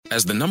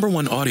As the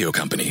 #1 audio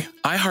company,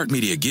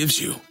 iHeartMedia gives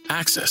you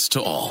access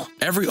to all.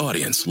 Every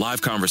audience,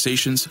 live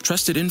conversations,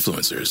 trusted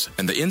influencers,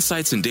 and the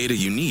insights and data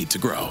you need to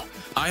grow.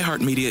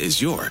 iHeartMedia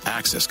is your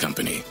access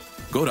company.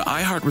 Go to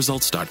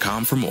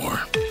iHeartResults.com for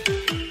more.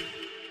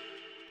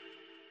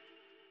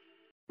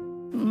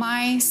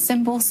 My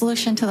simple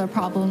solution to the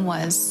problem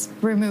was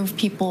remove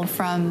people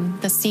from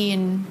the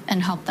scene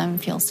and help them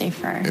feel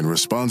safer. In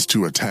response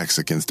to attacks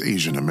against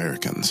Asian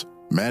Americans,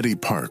 Maddie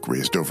Park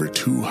raised over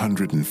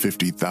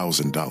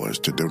 $250,000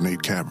 to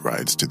donate cab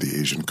rides to the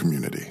Asian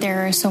community.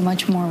 There is so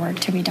much more work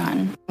to be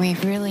done. We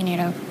really need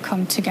to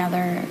come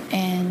together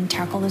and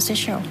tackle this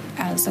issue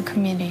as a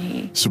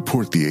community.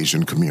 Support the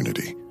Asian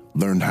community.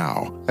 Learn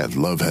how at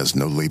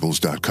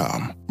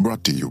lovehasnolabels.com.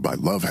 Brought to you by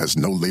Love Has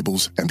No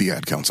Labels and the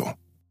Ad Council.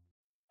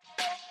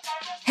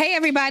 Hey,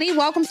 everybody.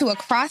 Welcome to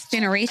Across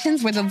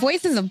Generations, where the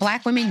voices of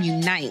Black women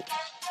unite.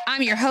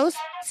 I'm your host,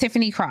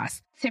 Tiffany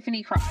Cross.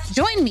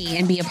 Join me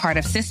and be a part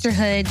of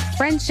sisterhood,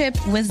 friendship,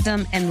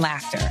 wisdom, and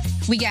laughter.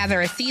 We gather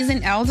a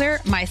seasoned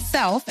elder,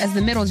 myself as the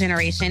middle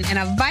generation, and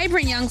a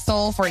vibrant young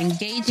soul for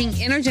engaging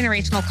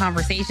intergenerational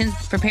conversations.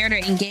 Prepare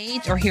to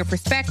engage or hear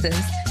perspectives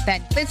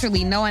that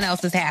literally no one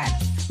else has had.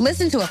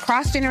 Listen to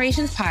Across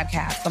Generations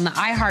podcast on the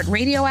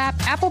iHeartRadio app,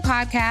 Apple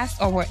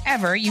Podcasts, or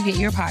wherever you get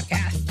your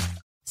podcasts.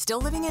 Still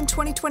living in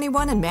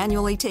 2021 and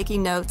manually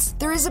taking notes?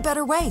 There is a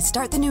better way.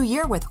 Start the new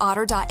year with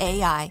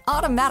Otter.ai.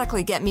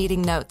 Automatically get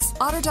meeting notes.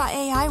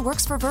 Otter.ai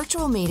works for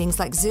virtual meetings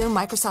like Zoom,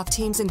 Microsoft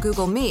Teams, and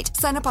Google Meet.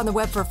 Sign up on the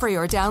web for free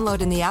or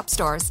download in the app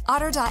stores.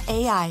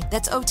 Otter.ai.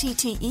 That's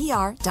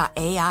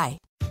OTTER.ai.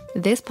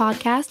 This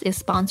podcast is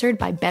sponsored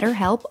by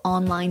BetterHelp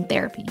Online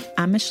Therapy.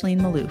 I'm Micheline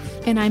Malouf.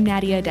 And I'm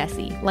Nadia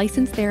Adesi,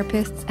 licensed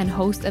therapists and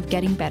host of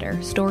Getting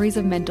Better, Stories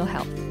of Mental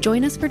Health.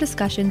 Join us for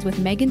discussions with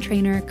Megan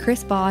Trainor,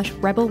 Chris Bosch,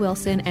 Rebel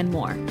Wilson, and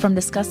more. From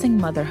discussing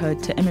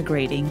motherhood to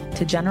immigrating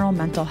to general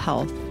mental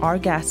health, our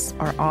guests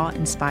are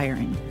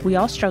awe-inspiring. We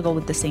all struggle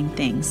with the same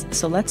things,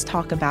 so let's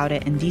talk about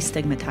it and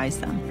destigmatize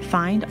them.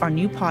 Find our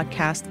new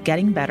podcast,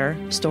 Getting Better,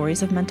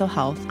 Stories of Mental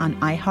Health, on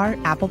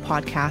iHeart, Apple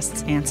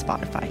Podcasts, and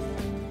Spotify.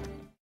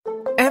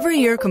 Every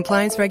year,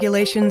 compliance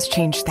regulations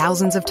change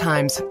thousands of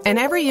times, and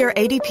every year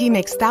ADP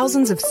makes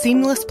thousands of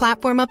seamless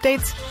platform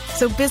updates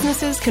so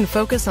businesses can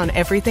focus on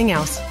everything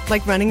else,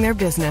 like running their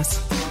business.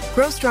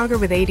 Grow stronger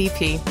with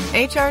ADP,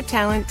 HR,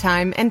 talent,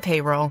 time, and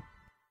payroll.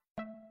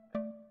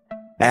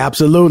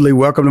 Absolutely.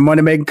 Welcome to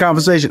Money Making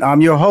Conversation.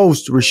 I'm your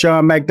host,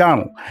 Rashawn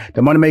McDonald.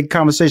 The Money Making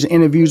Conversation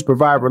interviews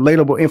provide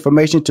relatable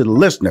information to the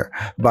listener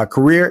about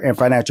career and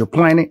financial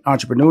planning,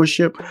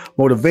 entrepreneurship,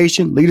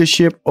 motivation,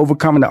 leadership,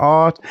 overcoming the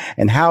odds,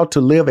 and how to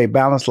live a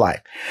balanced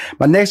life.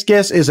 My next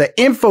guest is an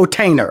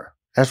infotainer.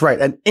 That's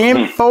right, an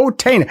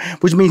infotainer,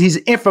 which means he's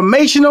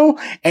informational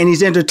and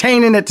he's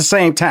entertaining at the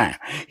same time.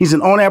 He's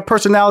an on-air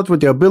personality with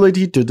the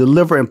ability to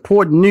deliver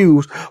important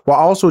news while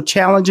also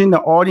challenging the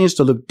audience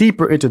to look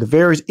deeper into the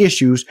various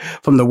issues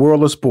from the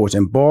world of sports.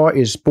 And boy,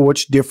 is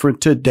sports different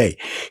today.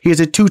 He is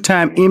a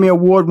 2-time Emmy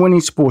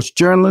Award-winning sports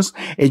journalist,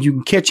 and you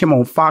can catch him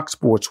on Fox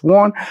Sports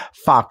 1,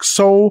 Fox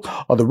Soul,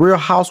 or The Real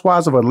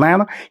Housewives of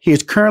Atlanta. He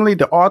is currently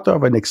the author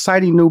of an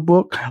exciting new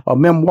book, a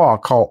memoir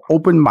called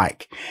Open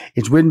Mic.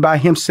 It's written by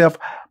himself,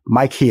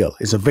 Mike Hill.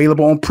 Is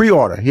available on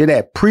pre-order. Hear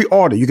that?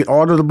 Pre-order. You can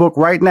order the book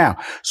right now.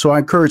 So I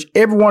encourage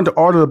everyone to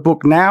order the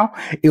book now.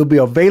 It'll be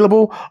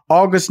available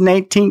August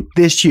 19th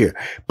this year.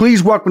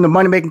 Please welcome to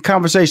Money Making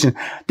Conversation,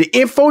 the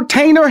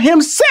infotainer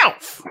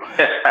himself,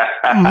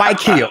 Mike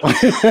Hill.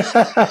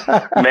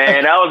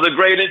 Man, that was a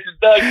great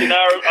introduction.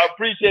 I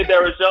appreciate that,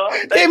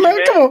 Rashawn. Hey, man,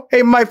 come on.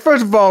 Hey, Mike,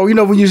 first of all,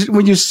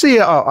 when you see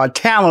a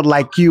talent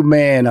like you,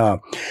 man,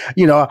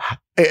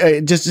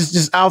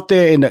 just out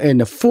there in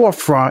the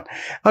forefront,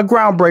 a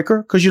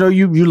groundbreaker, because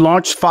you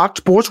launched Fox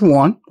Sports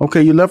 1.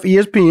 Okay, you left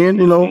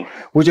ESPN,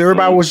 which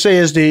everybody would say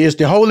is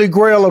the holy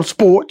grail of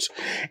sports,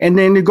 and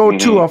then you go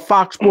to a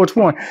Fox Sports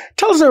 1.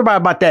 Tell us everybody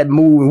about that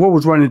move and what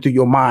was running through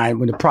your mind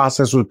when the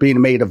process was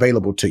being made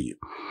available to you.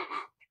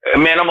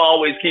 Man, I'm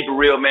always keep it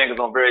real, man,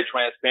 because I'm very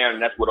transparent,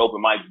 and that's what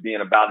Open Mic is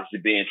being about. Is you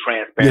being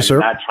transparent, yes, sir.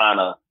 Not trying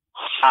to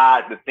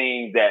hide the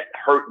things that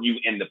hurt you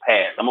in the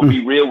past. I'm going to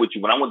be real with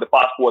you. When I went to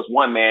Fox Sports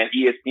 1, man,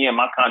 ESPN,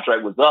 my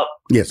contract was up.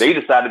 Yes. They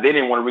decided they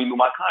didn't want to renew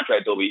my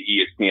contract over at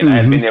ESPN. I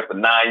had been there for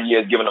 9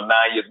 years, giving them 9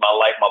 years of my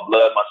life, my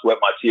blood, my sweat,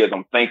 my tears.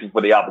 I'm thankful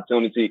for the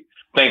opportunity,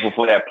 thankful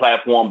for that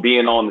platform,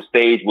 being on the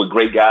stage with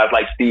great guys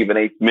like Stephen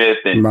A. Smith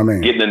and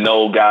getting to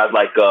know guys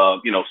like,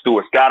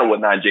 Stuart Scott or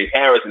whatnot, Jay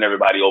Harris and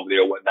everybody over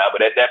there and whatnot.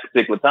 But at that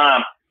particular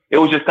time, it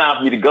was just time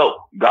for me to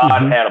go.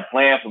 God had a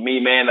plan for me,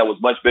 man, that was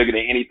much bigger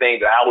than anything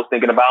that I was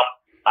thinking about.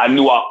 I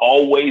knew I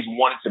always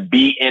wanted to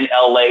be in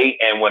LA.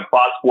 And when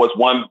Fox Sports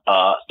 1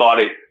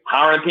 started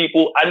hiring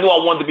people, I knew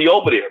I wanted to be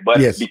over there. But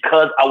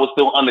because I was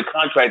still under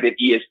contract at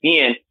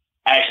ESPN,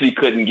 I actually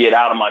couldn't get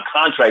out of my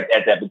contract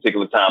at that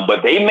particular time.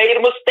 But they made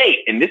a mistake.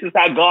 And this is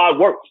how God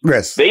works.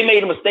 Yes. They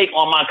made a mistake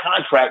on my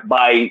contract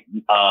by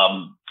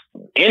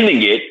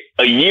ending it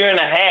a year and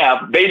a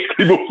half,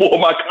 basically before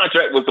my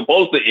contract was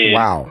supposed to end.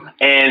 Wow.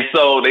 And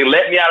so they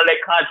let me out of that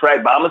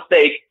contract by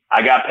mistake.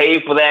 I got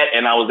paid for that,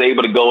 and I was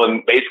able to go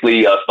and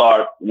basically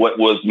start what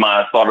was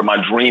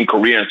my dream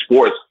career in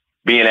sports,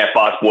 being at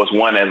Fox Sports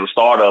 1 as a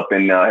startup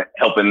and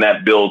helping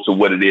that build to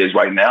what it is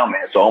right now,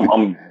 man. So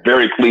I'm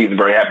very pleased and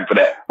very happy for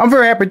that. I'm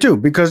very happy too,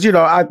 because,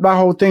 my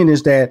whole thing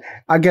is that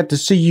I get to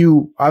see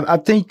you, I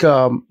think,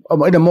 in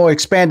a more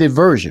expanded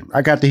version.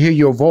 I got to hear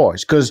your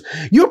voice because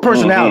your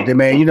personality,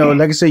 man,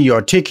 like I say, you're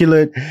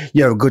articulate,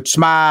 you have a good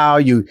smile,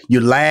 you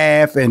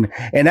laugh, and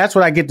that's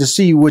what I get to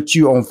see with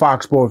you on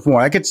Fox Sports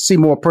 1. I get to see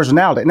more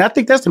personality. And I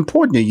think that's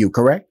important to you,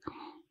 correct?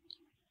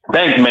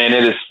 Thanks, man.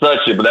 It is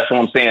but that's what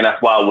I'm saying.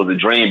 That's why it was a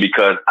dream,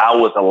 because I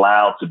was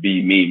allowed to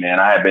be me,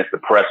 man. I had been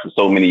suppressed for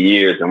so many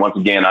years. And once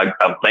again,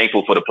 I'm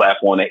thankful for the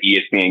platform that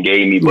ESPN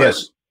gave me. But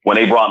when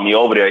they brought me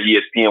over there,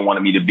 ESPN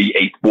wanted me to be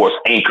a sports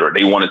anchor.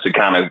 They wanted to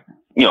kind of,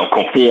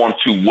 conform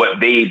to what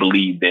they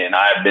believed in.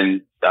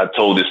 I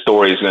told this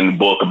stories in the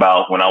book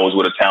about when I was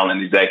with a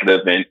talent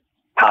executive and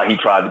how he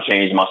tried to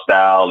change my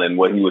style and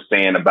what he was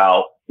saying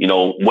about,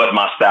 what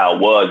my style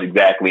was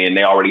exactly. And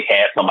they already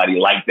had somebody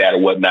like that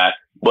or whatnot.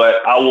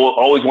 But I will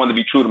always want to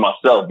be true to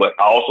myself. But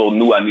I also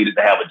knew I needed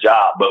to have a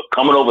job. But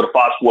coming over to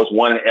Fox Sports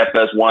 1 and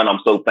FS1,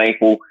 I'm so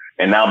thankful.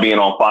 And now being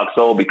on Fox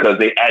Soul, because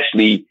they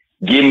actually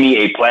give me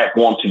a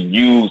platform to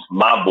use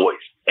my voice.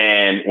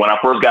 And when I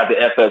first got to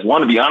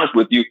FS1, to be honest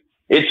with you,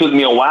 it took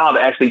me a while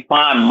to actually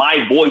find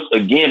my voice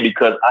again,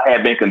 because I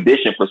had been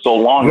conditioned for so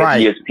long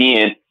at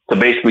ESPN to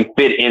basically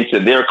fit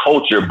into their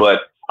culture.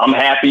 But I'm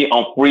happy.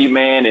 I'm free,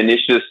 man. And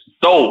it's just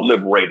so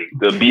liberating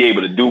to be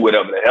able to do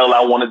whatever the hell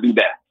I want to do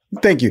now.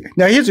 Thank you.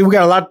 Now, we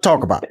got a lot to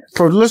talk about.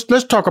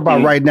 Let's talk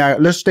about right now.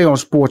 Let's stay on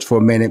sports for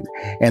a minute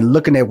and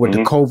looking at what the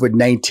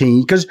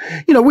COVID-19, because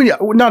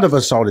none of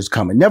us saw this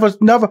coming. Never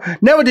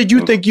did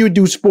you think you'd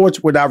do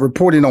sports without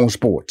reporting on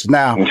sports.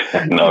 Now,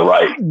 no,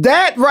 right.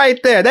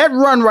 That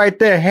run right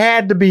there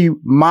had to be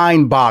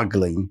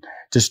mind-boggling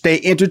to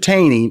stay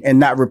entertaining and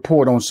not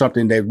report on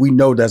something that we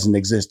know doesn't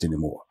exist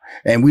anymore,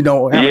 and we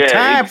don't have a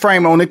time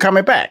frame on it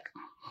coming back.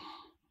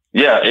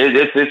 Yeah,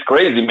 it's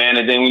crazy, man.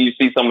 And then when you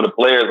see some of the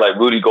players like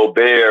Rudy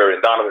Gobert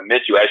and Donovan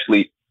Mitchell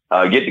actually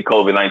get the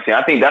COVID-19,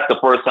 I think that's the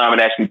first time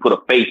it actually put a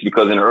face,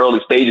 because in the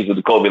early stages of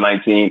the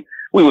COVID-19,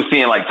 we were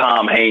seeing like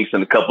Tom Hanks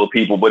and a couple of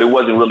people, but it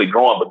wasn't really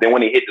growing. But then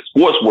when it hit the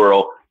sports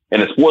world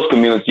and the sports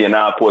community, and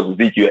now, of course,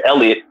 Ezekiel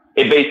Elliott,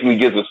 it basically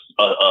gives us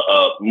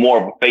a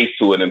more of a face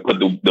to it and put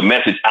the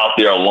message out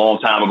there a long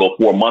time ago,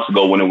 4 months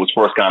ago, when it was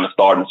first kind of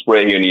starting to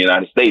spread here in the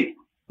United States.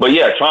 But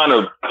yeah, trying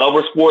to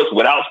cover sports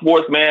without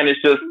sports, man,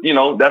 it's just,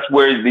 that's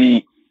where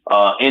the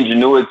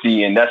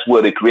ingenuity and that's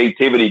where the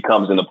creativity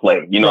comes into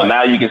play.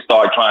 Now you can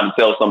start trying to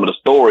tell some of the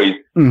stories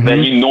that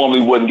you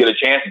normally wouldn't get a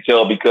chance to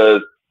tell,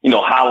 because,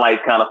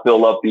 highlights kind of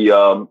fill up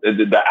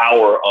the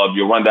hour of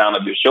your rundown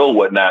of your show and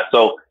whatnot.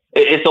 So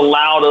it's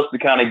allowed us to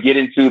kind of get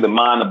into the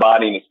mind, the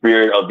body, and the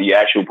spirit of the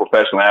actual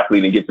professional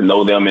athlete and get to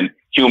know them and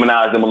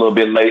humanize them a little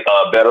bit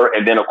better.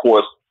 And then, of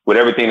course, with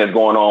everything that's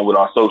going on with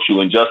our social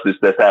injustice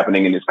that's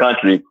happening in this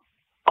country,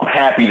 I'm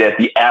happy that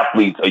the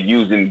athletes are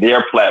using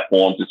their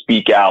platform to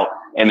speak out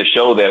and to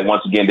show that,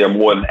 once again, they're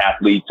more than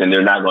athletes and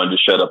they're not going to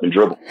just shut up and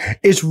dribble.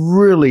 It's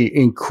really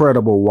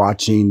incredible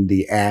watching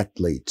the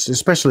athletes,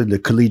 especially the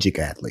collegiate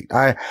athlete.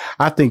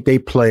 I think they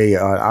play,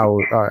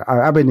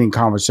 I've been in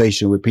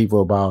conversation with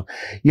people about,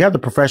 you have the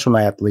professional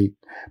athlete,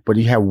 but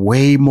you have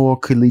way more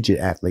collegiate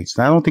athletes.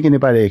 And I don't think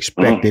anybody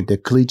expected the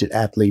collegiate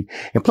athlete.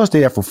 And plus,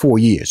 they're there for 4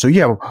 years. So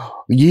you have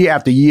year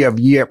after year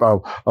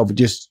of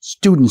just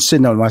students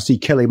sitting on. When I see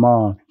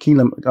Keelan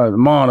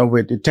Mond over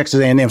at the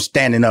Texas A&M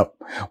standing up.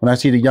 When I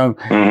see the young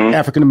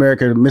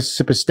African-American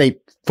Mississippi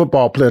State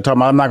football player talking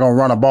about, I'm not going to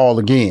run a ball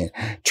again,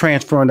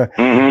 transferring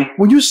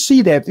when you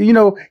see that,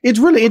 it's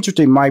really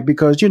interesting, Mike,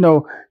 because,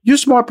 you're a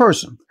smart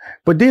person.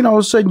 But then all of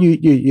a sudden,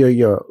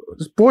 your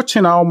sports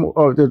and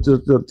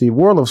the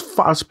world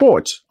of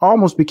sports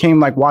almost became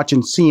like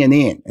watching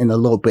CNN in a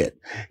little bit,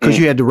 because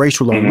you had the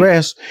racial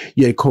unrest,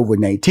 you had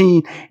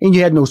COVID-19, and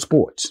you had no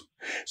sports.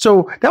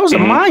 So that was a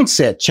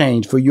mindset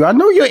change for you. I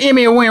know you're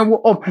Emmy-winning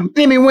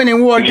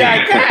award guy.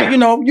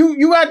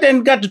 You out there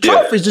and got the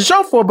trophies to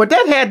show for, but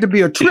that had to be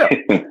a trip,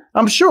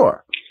 I'm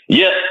sure.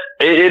 Yeah,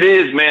 it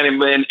is, man.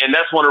 And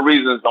that's one of the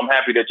reasons I'm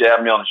happy that you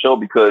have me on the show,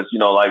 because,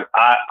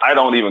 I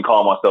don't even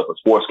call myself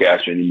a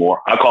sportscaster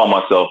anymore. I call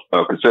myself,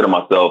 consider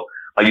myself,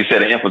 like you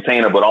said, an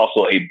entertainer, but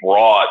also a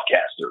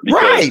broadcaster.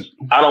 Because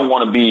I don't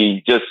want to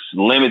be just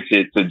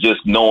limited to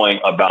just knowing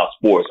about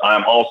sports. I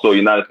am also a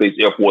United States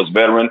Air Force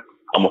veteran.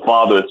 I'm a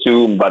father of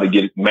two. I'm about to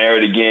get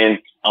married again.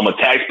 I'm a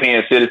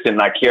taxpaying citizen,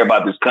 and I care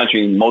about this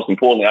country. And most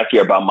importantly, I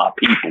care about my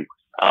people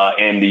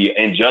and the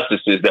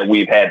injustices that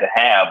we've had to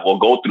have or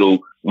go through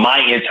my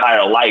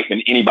entire life.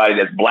 And anybody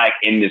that's Black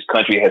in this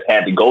country has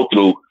had to go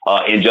through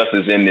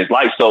injustice in this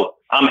life. So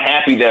I'm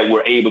happy that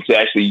we're able to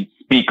actually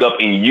speak up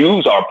and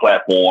use our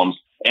platforms,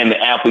 and the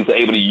athletes are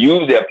able to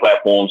use their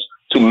platforms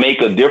to make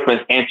a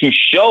difference and to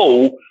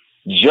show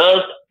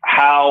just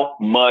how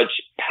much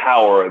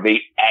power they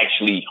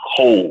actually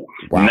hold.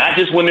 Wow. Not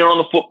just when they're on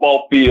the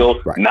football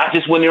field, right. Not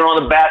just when they're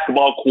on the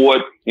basketball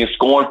court and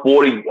scoring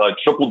 40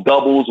 triple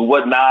doubles and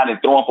whatnot and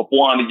throwing for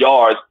 400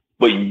 yards,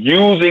 but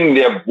using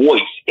their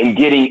voice and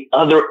getting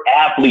other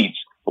athletes,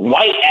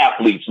 white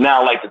athletes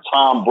now like the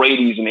Tom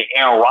Brady's and the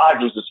Aaron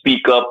Rodgers to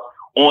speak up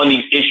on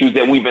these issues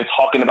that we've been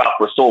talking about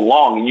for so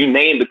long. And you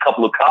named a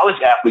couple of college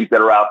athletes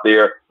that are out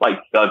there, like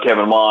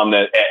Kevin Mom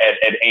at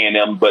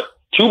A&M, but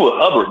Chuba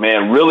Hubbard,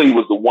 man, really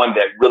was the one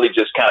that really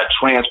just kind of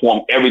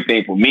transformed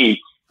everything for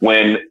me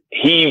when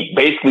he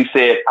basically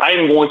said,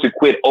 I'm going to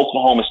quit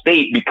Oklahoma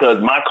State because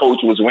my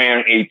coach was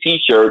wearing a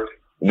T-shirt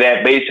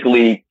that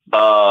basically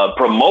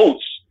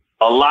promotes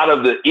a lot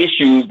of the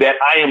issues that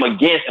I am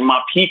against and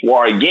my people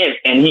are against.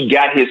 And he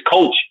got his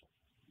coach,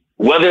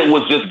 whether it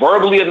was just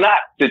verbally or not,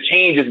 to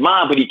change his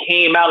mind. But he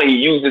came out and he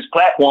used his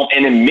platform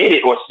and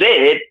admitted or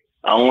said,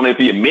 I don't know if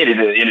he admitted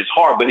it in his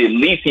heart, but at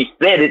least he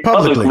said it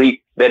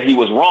publicly that he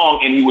was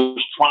wrong and he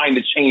was trying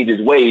to change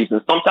his ways.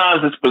 And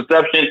sometimes it's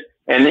perception.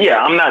 And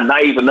yeah, I'm not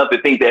naive enough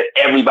to think that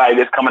everybody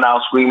that's coming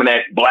out screaming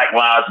that Black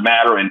Lives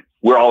Matter and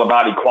we're all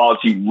about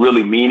equality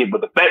really mean it.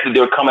 But the fact that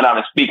they're coming out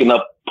and speaking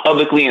up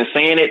publicly and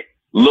saying it,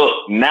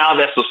 look, now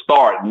that's a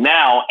start.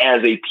 Now,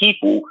 as a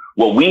people,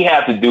 what we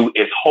have to do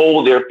is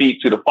hold their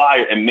feet to the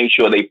fire and make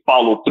sure they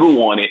follow through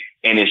on it.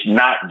 And it's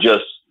not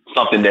just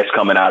something that's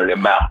coming out of their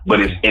mouth, but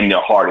it's in their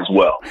heart as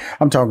well.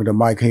 I'm talking to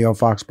Mike Hale,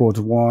 Fox Sports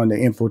 1, the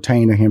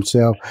infotainer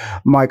himself.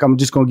 Mike, I'm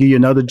just going to give you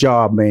another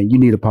job, man. You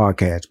need a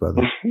podcast,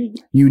 brother.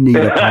 You need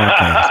a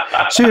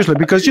podcast. Seriously,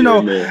 because, you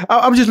know,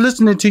 I'm just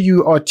listening to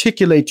you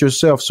articulate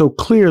yourself so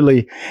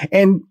clearly.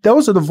 And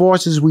those are the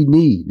voices we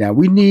need. Now,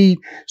 we need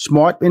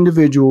smart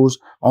individuals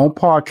on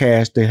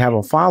podcasts that have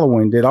a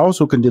following that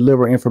also can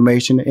deliver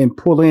information and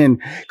pull in.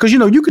 Because, you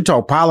know, you can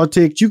talk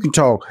politics, you can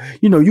talk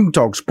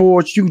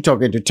sports, you can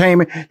talk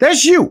entertainment.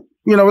 That's you.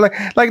 You know,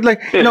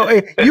 you know,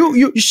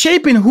 you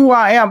shaping who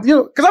I am, you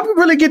know, because I'm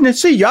really getting to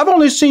see you. I've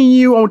only seen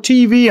you on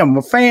TV. I'm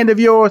a fan of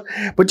yours,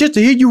 but just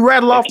to hear you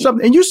rattle off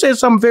something, and you said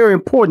something very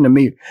important to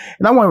me.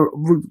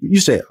 And you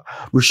said,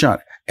 Rushion,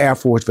 Air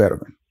Force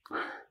veteran,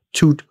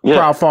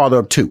 proud father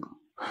of 2,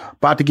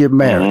 about to get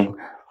married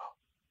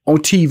on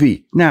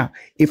TV. Now,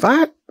 if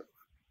I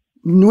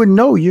wouldn't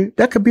know you,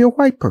 that could be a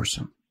white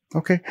person.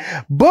 Okay.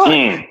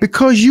 But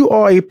because you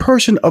are a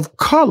person of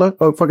color,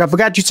 I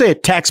forgot you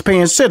said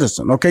tax-paying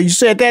citizen. Okay. You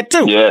said that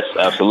too. Yes,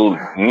 absolutely.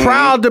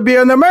 Proud to be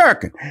an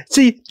American.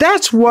 See,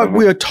 that's what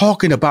we're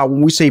talking about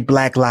when we say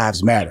Black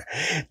Lives Matter.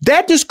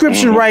 That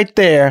description right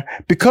there,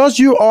 because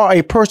you are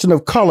a person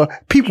of color,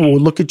 people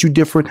will look at you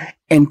different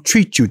and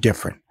treat you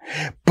different.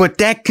 But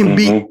that can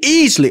be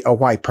easily a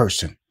white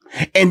person.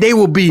 And they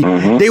will be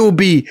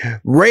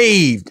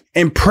raved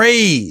and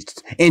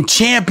praised and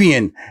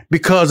championed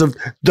because of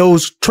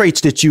those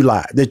traits that you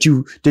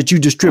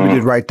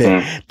distributed right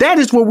there. That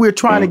is what we're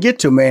trying to get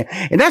to, man.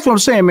 And that's what I'm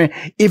saying, man.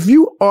 If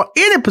you are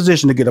in a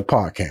position to get a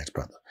podcast,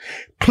 brother,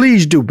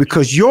 please do,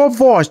 because your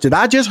voice that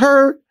I just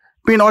heard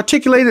being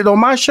articulated on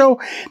my show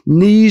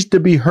needs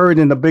to be heard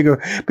in a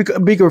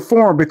bigger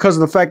form because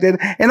of the fact that,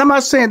 and I'm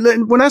not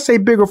saying, when I say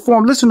bigger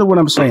form, listen to what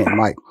I'm saying,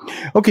 Mike.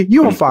 Okay,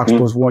 you on Fox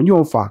Sports 1, you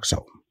on Fox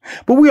Soul.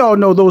 But we all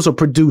know those are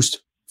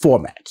produced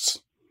formats.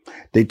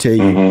 They tell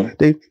you,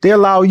 they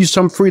allow you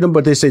some freedom,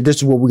 but they say, this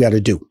is what we got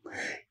to do.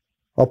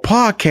 A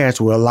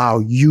podcast will allow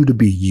you to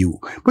be you.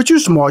 But you're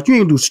smart. You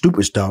ain't do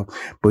stupid stuff,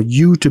 but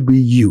you to be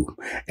you.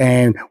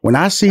 And when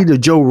I see the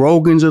Joe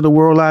Rogans of the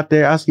world out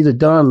there, I see the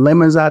Don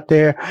Lemons out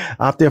there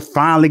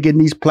finally getting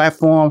these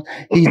platforms.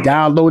 He's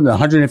downloading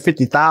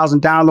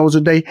 150,000 downloads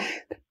a day.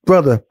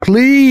 Brother,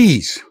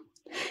 please,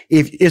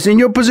 if it's in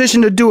your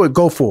position to do it,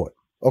 go for it.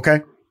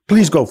 Okay?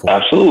 Please go for it.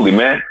 Absolutely,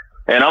 man.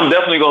 And I'm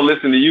definitely going to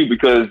listen to you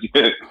because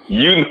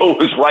you know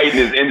what's right in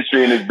this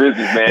industry and this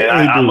business, man.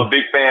 I'm a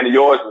big fan of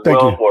yours as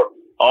well for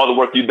all the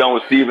work you've done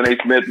with Stephen A.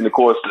 Smith and, of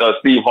course,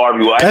 Steve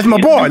Harvey. That's my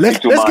boy.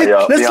 Let's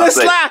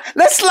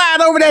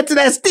slide over there to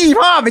that Steve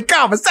Harvey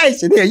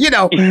conversation here. You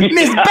know,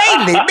 Miss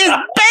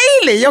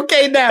Bailey.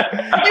 Okay, now,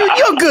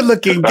 you're a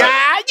good-looking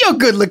guy. You're a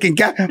good-looking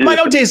guy. Mike,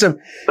 I'll tell you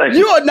something.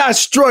 You are not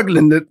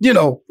struggling.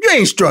 You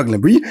ain't struggling,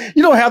 but you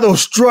don't have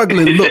those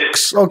struggling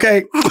looks,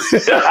 okay?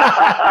 There's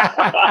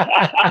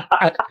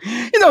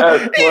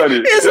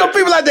some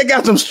people out there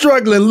got some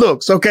struggling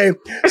looks, okay?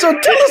 So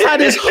tell us how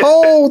this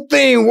whole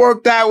thing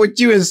worked out with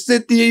you and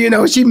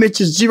Cynthia.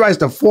 She writes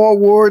the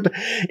foreword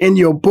in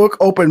your book,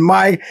 Open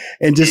Mic,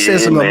 and just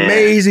says some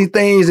amazing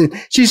things. And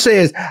she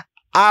says,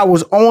 I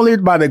was only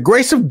by the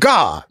grace of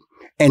God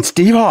and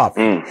Steve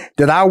Harvey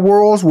that our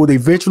worlds would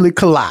eventually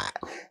collide.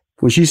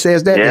 When she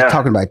says that, it's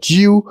talking about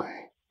you,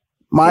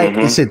 Mike.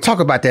 He said,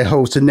 talk about that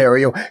whole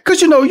scenario.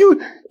 Cause you're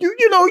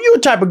a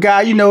type of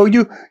guy,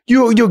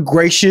 you're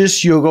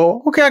gracious. You'll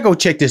go, okay, I go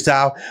check this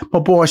out. My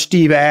boy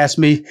Steve asked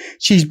me,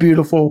 she's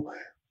beautiful.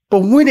 But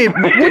when did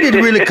it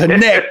really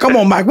connect? Come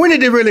on, Mike. When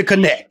did it really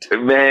connect?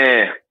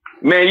 Man,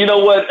 you know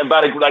what?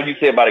 Like you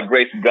said, by the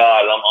grace of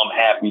God, I'm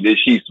happy that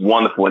she's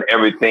wonderful in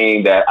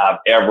everything that I've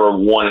ever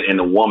wanted in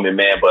a woman,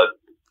 man. But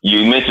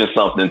you mentioned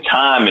something,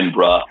 timing,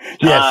 bruh.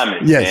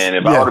 Timing. Yes. And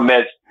if I would have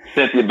met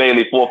Cynthia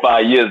Bailey 4 or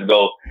 5 years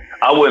ago,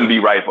 I wouldn't be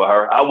right for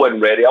her. I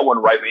wasn't ready. I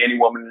wasn't right for any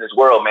woman in this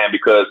world, man,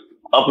 because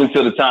up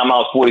until the time I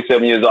was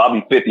 47 years old, I'll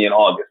be 50 in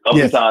August. Up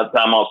until the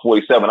time I was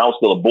 47, I was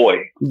still a boy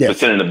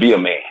pretending to be a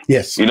man.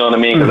 Yes. You know what I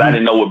mean? Because I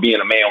didn't know what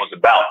being a man was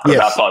about, because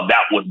I thought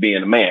that was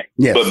being a man.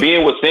 Yes. But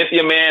being with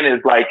Cynthia, man,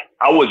 is like,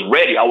 I was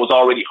ready. I was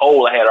already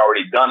whole. I had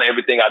already done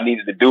everything I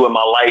needed to do in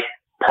my life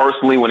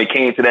personally when it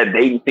came to that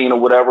dating scene or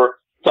whatever.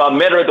 So I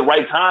met her at the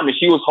right time, and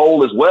she was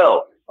whole as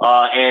well.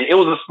 And it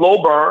was a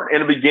slow burn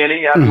in the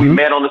beginning. After we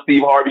met on the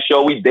Steve Harvey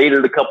show, we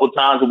dated a couple of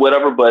times or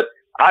whatever, but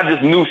I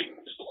just knew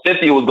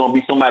Cynthia was going to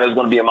be somebody that was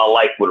going to be in my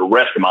life for the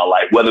rest of my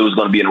life, whether it was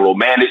going to be in a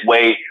romantic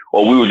way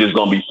or we were just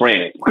going to be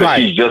friends, because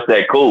she's just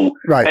that cool.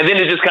 Right. And then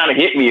it just kind of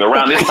hit me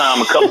around this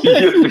time a couple of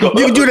years ago.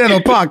 You can do that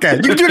on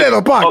podcast.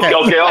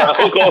 Okay, all right,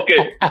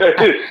 okay.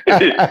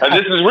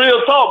 This is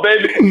real talk,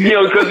 baby. You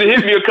know, because it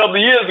hit me a couple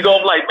of years ago.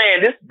 I'm like,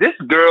 man,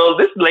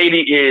 this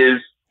lady is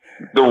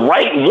the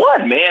right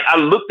one, man. I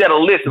looked at a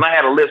list, and I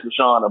had a list,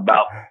 Rushion,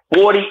 about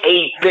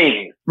 48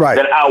 things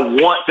that I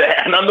want to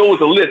have. And I know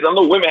it's a list. I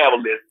know women have a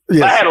list.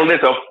 Yes. I had a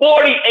list of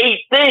 48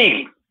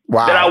 things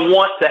that I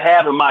want to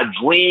have in my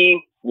dream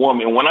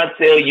woman. When I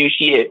tell you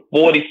she had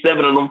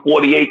 47 of them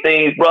 48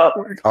 things, bro,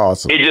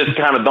 awesome. It just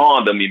kind of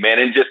dawned on me, man.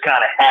 It just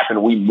kind of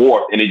happened. We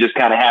morphed, and it just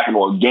kind of happened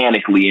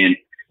organically. And,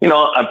 you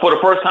know, for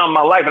the first time in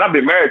my life, and I've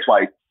been married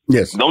twice.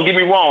 Yes. Don't get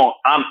me wrong.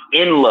 I'm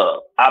in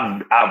love.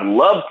 I've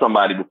loved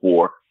somebody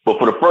before. But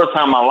for the first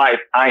time in my life,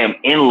 I am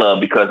in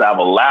love because I've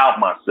allowed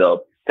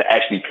myself to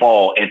actually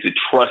fall and to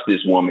trust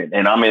this woman,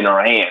 and I'm in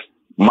her hands.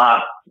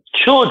 My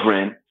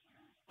children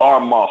are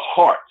my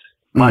heart.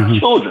 My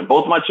children,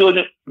 both my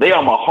children, they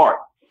are my heart.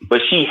 But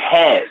she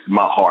has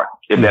my heart,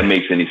 if that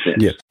makes any sense.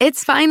 Yes.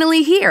 It's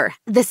finally here,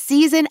 the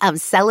season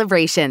of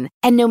celebration.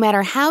 And no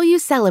matter how you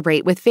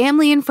celebrate with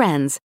family and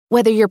friends,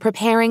 whether you're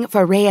preparing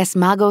for Reyes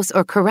Magos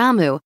or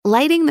Karamu,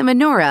 lighting the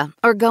menorah,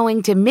 or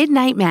going to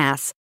midnight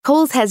mass,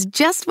 Kohl's has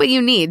just what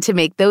you need to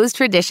make those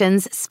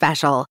traditions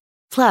special.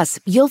 Plus,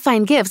 you'll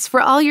find gifts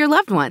for all your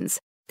loved ones.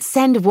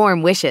 Send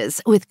warm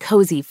wishes with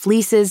cozy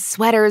fleeces,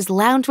 sweaters,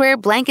 loungewear,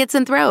 blankets,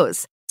 and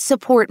throws.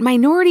 Support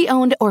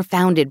minority-owned or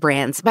founded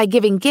brands by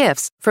giving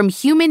gifts from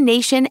Human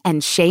Nation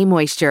and Shea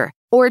Moisture.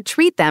 Or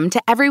treat them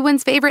to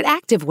everyone's favorite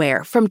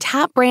activewear from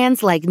top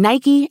brands like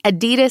Nike,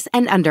 Adidas,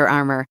 and Under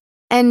Armour.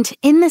 And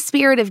in the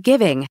spirit of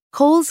giving,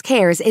 Kohl's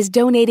Cares is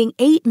donating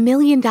 $8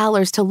 million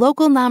to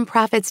local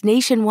nonprofits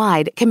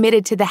nationwide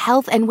committed to the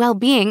health and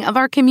well-being of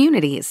our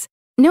communities.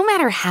 No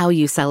matter how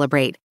you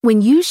celebrate,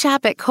 when you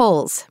shop at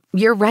Kohl's,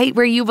 you're right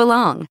where you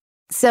belong.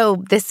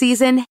 So this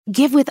season,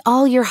 give with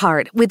all your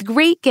heart with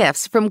great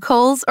gifts from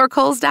Kohl's or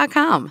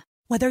Kohls.com.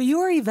 Whether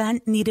your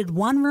event needed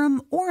one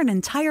room or an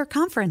entire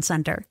conference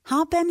center,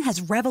 Hopin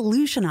has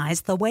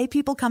revolutionized the way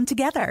people come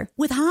together.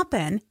 With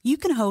Hopin, you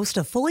can host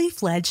a fully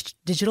fledged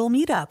digital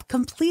meetup,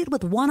 complete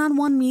with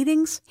one-on-one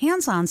meetings,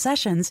 hands-on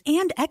sessions,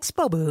 and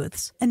expo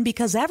booths. And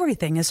because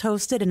everything is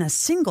hosted in a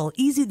single,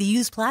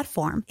 easy-to-use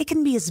platform, it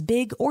can be as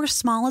big or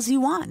small as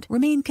you want,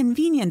 remain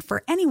convenient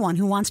for anyone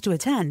who wants to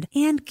attend,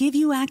 and give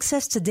you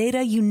access to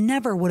data you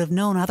never would have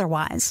known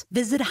otherwise.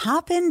 Visit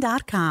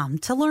hopin.com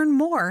to learn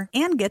more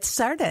and get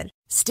started.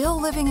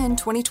 Still living in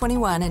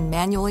 2021 and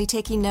manually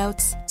taking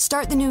notes?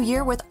 Start the new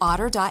year with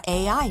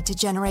Otter.ai to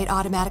generate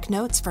automatic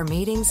notes for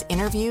meetings,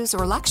 interviews,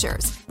 or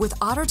lectures. With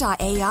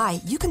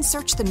Otter.ai, you can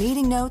search the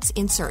meeting notes,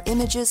 insert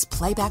images,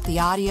 play back the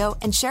audio,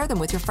 and share them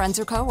with your friends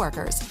or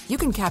coworkers. You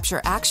can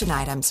capture action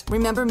items,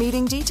 remember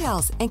meeting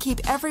details, and keep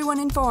everyone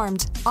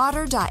informed.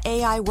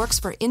 Otter.ai works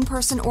for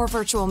in-person or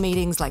virtual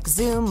meetings like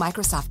Zoom,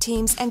 Microsoft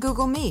Teams, and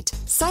Google Meet.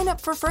 Sign up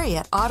for free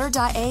at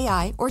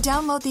Otter.ai or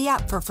download the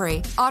app for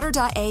free.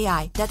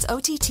 Otter.ai, that's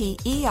OTTER.ai.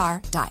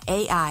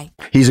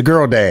 He's a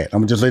girl dad.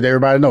 I'm going to just let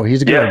everybody know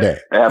he's a girl dad.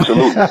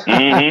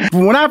 Absolutely.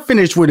 When I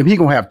finish with him, he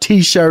going to have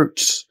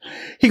T-shirts.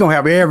 He going to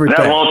have everything.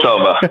 That's what I'm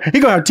talking about. He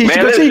going to have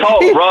T-shirts. Man, let's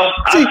talk, bro.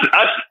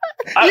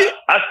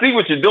 I see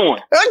what you're doing.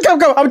 Go. I'm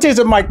going to tell you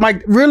something,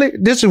 Mike, really,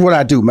 this is what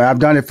I do, man. I've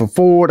done it for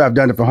Ford. I've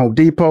done it for Home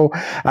Depot.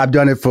 I've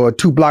done it for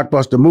 2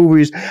 blockbuster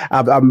movies.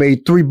 I've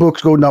made 3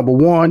 books go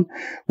 #1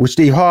 with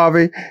Steve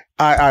Harvey.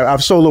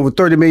 I've sold over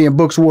 30 million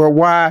books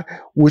worldwide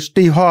with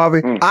Steve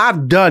Harvey.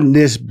 I've done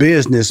this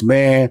business,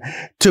 man.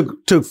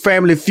 Took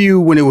Family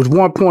Feud when it was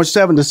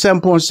 1.7 to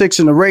 7.6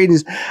 in the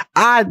ratings.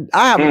 I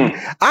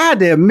had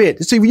to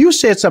admit, see, you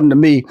said something to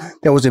me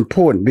that was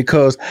important,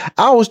 because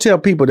I always tell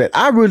people that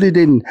I really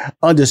didn't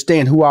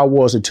understand who I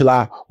was until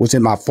I was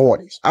in my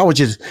 40s. I was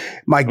just,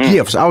 my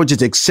gifts, I was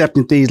just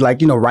accepting things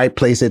like, right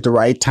place at the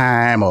right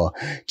time, or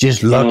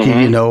just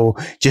lucky,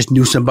 just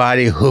knew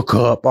somebody, hook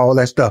up, all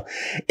that stuff.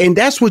 And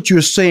that's what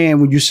you're saying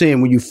when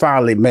you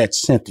finally met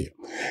Cynthia.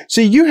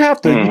 See, you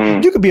have to,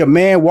 you could be a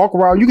man, walk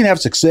around, you can have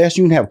success,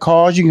 you can have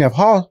cars, you can have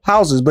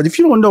houses, but if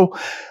you don't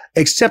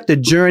accept the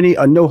journey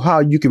or know how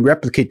you can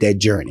replicate that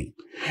journey,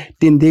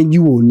 then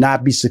you will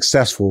not be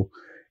successful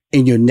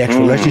in your next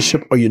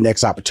relationship or your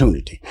next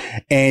opportunity.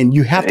 And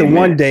you have to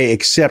one day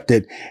accept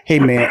that, hey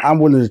man, I'm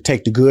willing to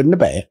take the good and the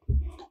bad.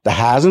 the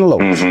highs and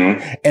lows.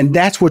 And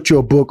that's what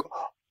your book,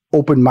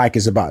 Open Mic,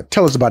 is about.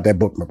 Tell us about that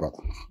book, my brother.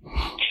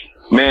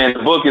 Man,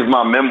 the book is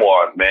my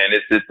memoir, man.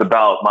 It's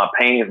about my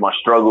pains, my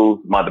struggles,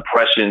 my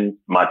depression,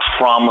 my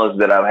traumas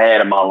that I've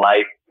had in my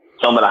life,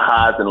 some of the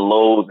highs and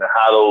lows, and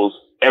how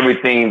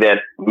everything that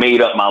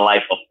made up my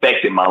life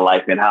affected my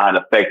life and how it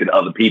affected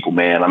other people,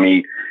 man. I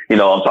mean, I'm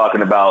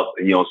talking about,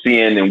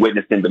 seeing and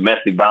witnessing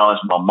domestic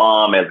violence with my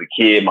mom as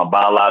a kid, my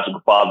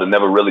biological father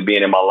never really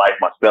being in my life,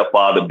 my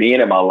stepfather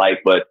being in my life,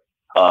 but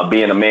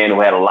being a man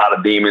who had a lot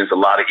of demons, a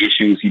lot of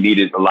issues. He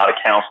needed a lot of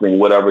counseling,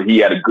 whatever. He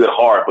had a good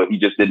heart, but he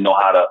just didn't know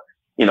how to,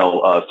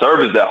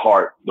 service that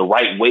heart the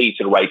right way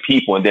to the right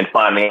people. And then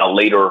finding out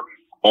later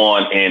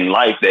on in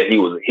life that he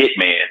was a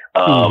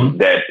hitman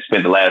that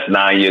spent the last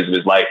 9 years of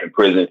his life in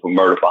prison for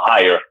murder for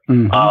hire.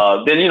 Then,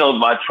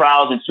 my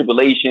trials and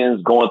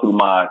tribulations, going through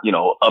my,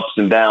 ups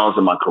and downs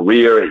in my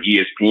career at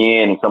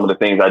ESPN and some of the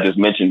things I just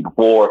mentioned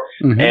before,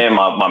 and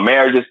my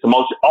marriages,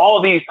 promotion,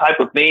 all these type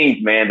of things,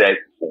 man, that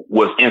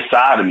was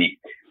inside of me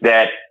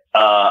that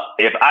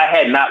if I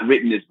had not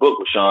written this book,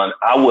 Rushion,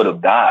 I would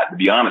have died, to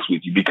be honest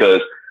with you, because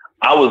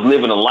I was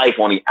living a life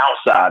on the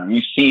outside.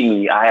 You see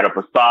me, I had a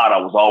facade. I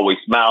was always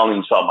smiling.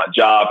 You saw my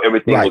job.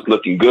 Everything was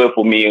looking good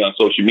for me on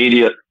social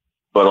media.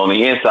 But on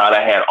the inside,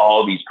 I had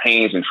all these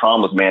pains and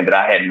traumas, man, that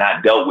I had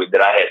not dealt with,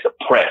 that I had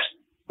suppressed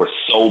for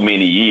so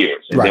many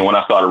years. And then when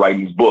I started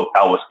writing this book,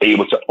 I was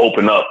able to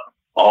open up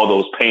all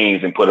those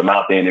pains and put them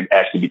out there, and it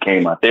actually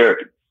became my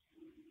therapy.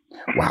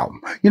 Wow.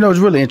 It's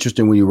really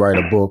interesting when you write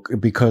a book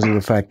because of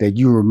the fact that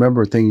you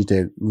remember things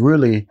that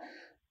really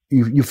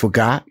you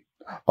forgot.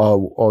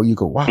 Or you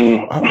go, wow,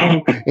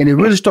 and it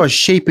really starts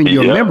shaping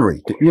your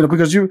memory,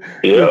 because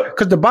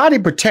because the body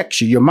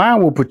protects you. Your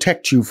mind will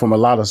protect you from a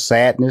lot of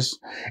sadness.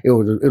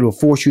 It'll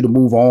force you to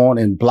move on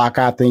and block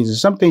out things. And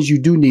some things you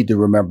do need to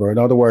remember. In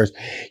other words,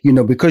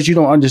 because you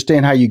don't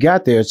understand how you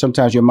got there,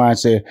 sometimes your mind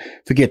says,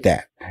 forget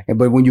that.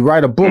 But when you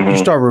write a book, you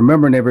start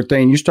remembering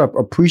everything. You start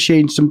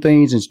appreciating some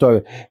things and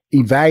start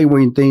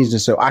evaluating things,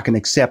 and so I can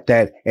accept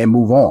that and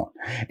move on.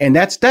 And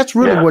that's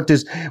really what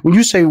this. When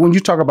you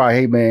talk about,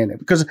 hey man,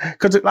 because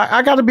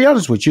I got to be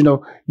honest with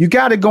you, you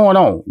got it going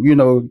on.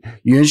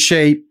 You're in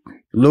shape,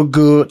 look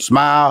good,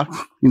 smile.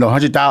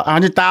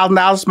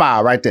 $100,000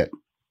 smile right there.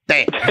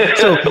 Damn.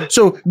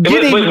 So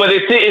getting, but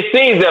it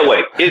seems that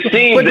way. It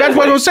seems. But that's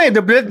what I'm saying.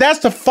 That's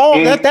the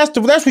fault.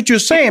 That's what you're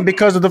saying,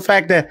 because of the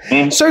fact that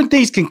certain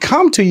things can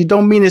come to you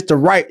don't mean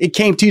it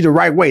came to you the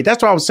right way.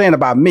 That's what I was saying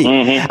about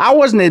me. I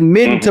wasn't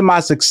admitting to my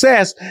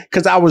success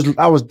because I was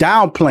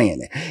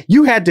downplaying it.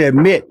 You had to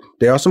admit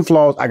there are some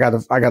flaws. I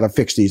gotta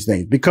fix these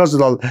things because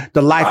of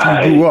the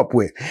life you grew up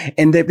with,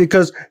 and that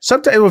because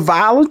sometimes it was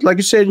violent, like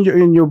you said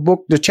in your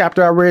book, the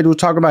chapter I read was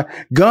talking about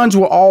guns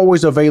were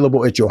always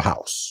available at your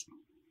house.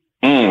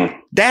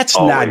 That's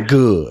always not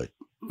good.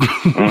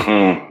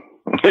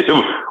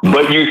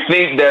 But you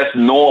think that's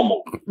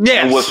normal.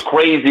 Yes. And what's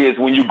crazy is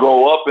when you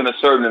grow up in a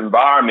certain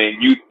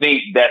environment, you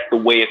think that's the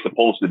way it's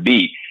supposed to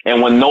be.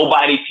 And when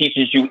nobody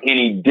teaches you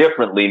any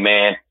differently,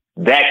 man,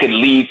 that could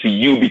lead to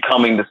you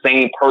becoming the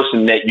same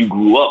person that you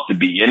grew up to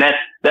be. And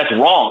that's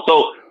wrong.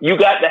 So you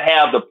got to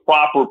have the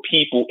proper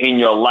people in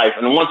your life.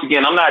 And once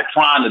again, I'm not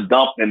trying to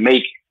dump and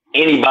make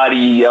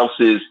anybody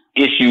else's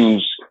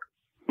issues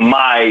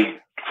my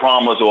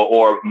traumas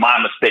or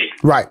my mistakes.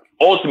 Right.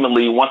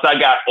 Ultimately, once I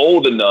got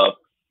old enough,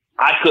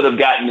 I could have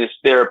gotten this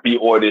therapy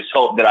or this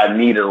help that I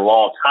needed a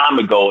long time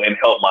ago and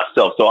helped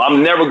myself. So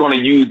I'm never going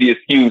to use the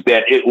excuse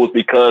that it was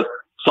because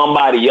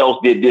somebody else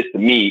did this to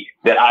me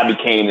that I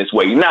became this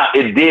way. Now,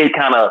 it did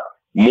kind of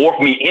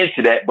morph me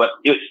into that, but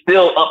it's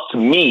still up to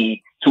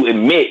me to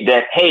admit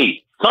that,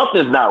 hey,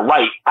 something's not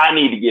right. I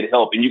need to get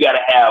help. And you got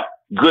to have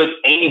good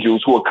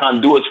angels who are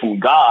conduits from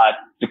God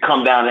to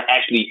come down and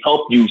actually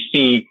help you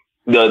see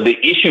the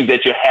issues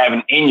that you're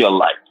having in your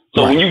life.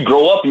 So when you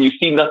grow up and you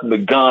see nothing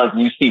but guns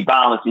and you see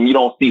violence and you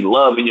don't see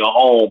love in your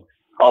home,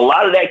 a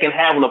lot of that can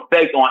have an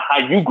effect on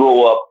how you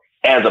grow up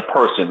as a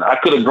person. I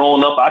could have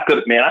grown up. I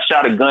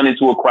shot a gun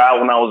into a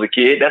crowd when I was a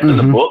kid. That's in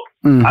the book.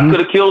 I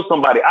could have killed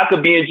somebody. I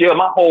could be in jail.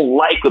 My whole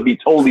life could be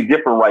totally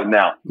different right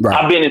now.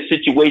 I've been in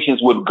situations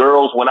with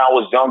girls when I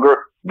was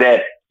younger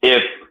that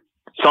if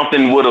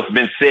something would have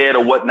been said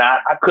or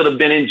whatnot, I could have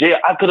been in jail.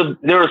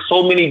 There are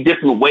so many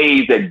different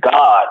ways that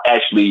God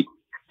actually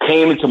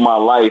came into my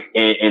life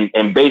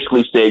and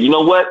basically said, you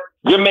know what?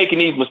 You're making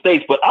these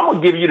mistakes, but I'm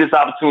going to give you this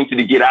opportunity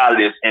to get out of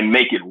this and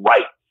make it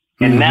right.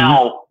 And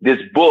now this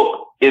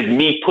book is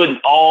me putting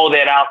all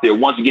that out there.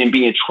 Once again,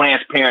 being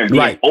transparent,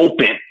 being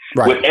open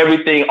with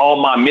everything,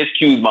 all my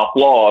miscues, my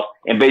flaws,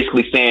 and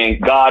basically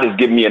saying, God has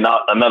given me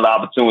another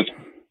opportunity.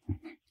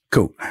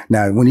 Cool.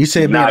 Now, when you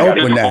say being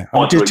open now,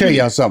 I'll just tell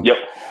y'all something. Yep.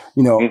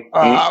 You know,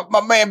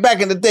 my man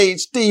back in the day,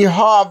 Steve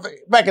Harvey,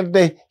 back in the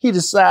day, he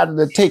decided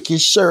to take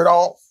his shirt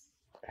off.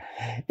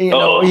 You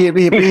know,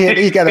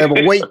 he got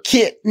a weight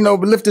kit,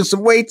 lifting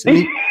some weights.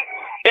 And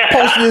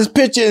posted this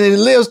picture and it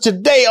lives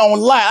today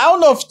online. I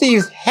don't know if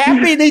Steve's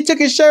happy that he took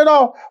his shirt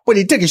off, but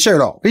he took his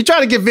shirt off. He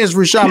tried to get Vince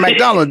Rushion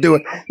McDonald to do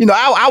it. You know,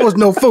 I was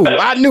no fool.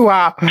 I knew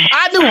how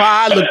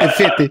I looked at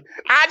 50.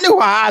 I knew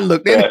how I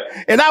looked at it,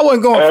 and I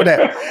wasn't going for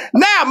that.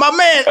 Now, my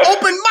man,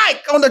 open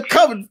mic on the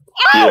cover.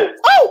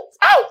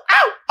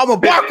 I'm a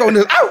bark on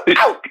this.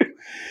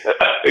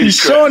 He's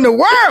showing the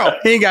world.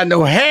 He ain't got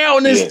no hair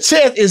on his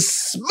chest. It's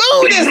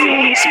smooth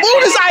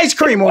as ice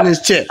cream on his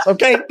chest.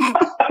 Okay.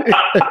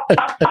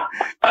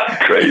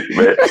 Crazy,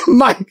 man.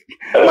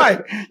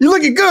 Mike, you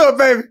looking good,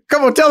 baby.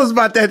 Come on, tell us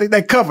about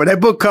that cover, that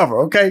book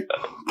cover, okay?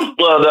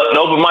 Well, the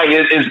open mic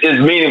is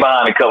meaning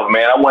behind the cover,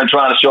 man. I wasn't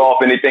trying to show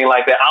off anything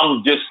like that.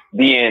 I'm just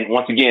being,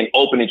 once again,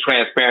 open and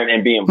transparent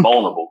and being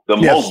vulnerable. The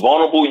most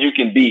vulnerable you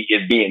can be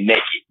is being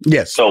naked.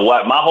 Yes. So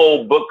my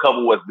whole book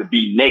cover was to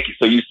be naked.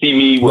 So you see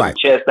me with the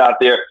chest out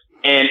there.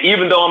 And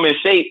even though I'm in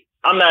shape,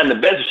 I'm not in the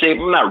best of shape.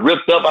 I'm not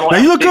ripped up. Now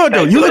you look good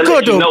though. You look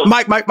good though,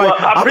 Mike. Well,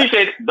 I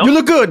appreciate it. You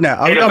look good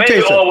now. The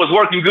baby oil was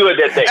working good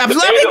that day.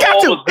 Absolutely,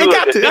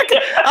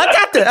 I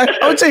got to.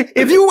 I would say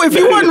if you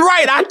wasn't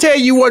right, I tell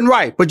you wasn't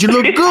right. But you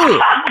look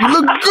good. You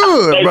look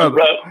good, brother.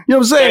 You, you know what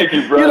I'm saying?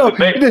 Thank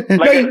you,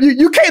 brother.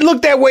 You can't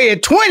look that way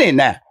at 20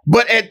 now.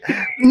 But at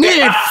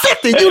nearly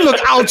 50, you look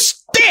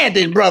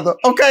outstanding, brother.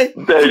 Okay.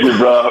 Thank you,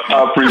 bro.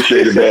 I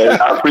appreciate it, man.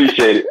 I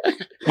appreciate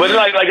it. But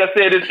like I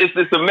said,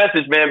 it's a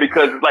message, man,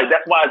 because like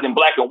that's why it's in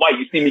black and white.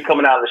 You see me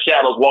coming out of the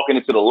shadows, walking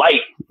into the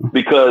light,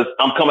 because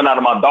I'm coming out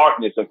of my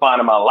darkness and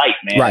finding my light,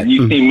 man. Right.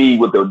 You see me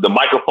with the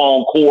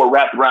microphone cord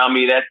wrapped around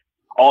me. That's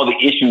all the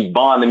issues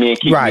bonding me and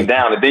keeping me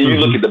down. And then you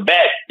look at the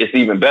back, it's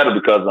even better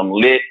because I'm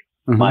lit.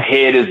 My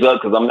head is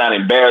up because I'm not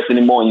embarrassed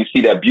anymore. And you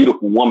see that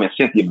beautiful woman,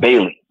 Cynthia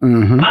Bailey,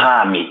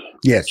 behind me.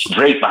 Yes.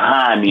 Straight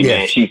behind me,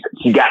 man. She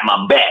got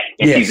my back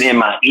and she's in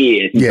my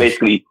ear. She's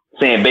basically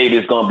saying, baby,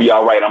 it's going to be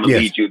all right. I'm going to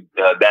lead you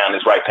down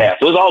this right path.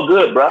 So it's all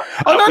good, bro.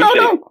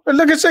 No.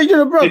 Look, I say,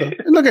 brother,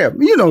 look at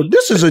me.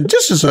 This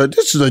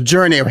is a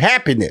journey of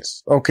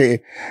happiness.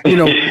 Okay.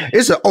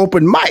 It's an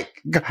open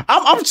mic.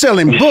 I'm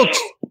selling books.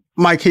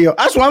 Mike Hill.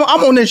 That's why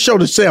I'm on this show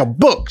to sell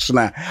books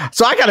now.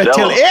 So I got to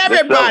tell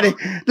everybody,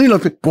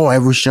 boy,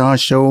 Rushion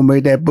Show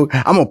made that book.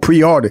 I'm going to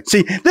pre-order.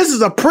 See, this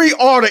is a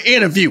pre-order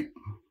interview.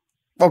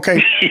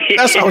 Okay.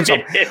 That's what I'm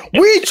saying.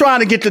 We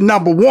trying to get to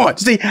number one.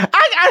 See,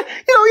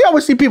 you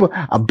always see people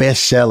are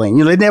best selling.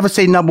 They never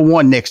say number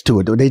one next to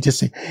it. They just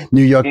say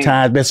New York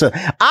Times best selling.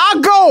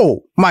 Our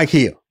goal, Mike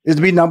Hill, is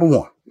to be number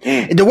one.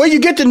 And the way you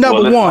get to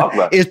number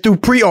one is through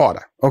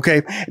pre-order.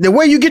 Okay. The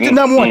way you get to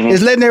number one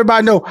is letting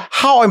everybody know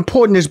how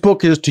important this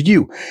book is to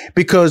you.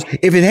 Because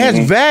if it has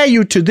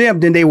value to them,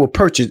 then they will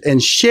purchase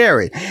and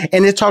share it.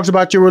 And it talks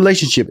about your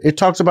relationship. It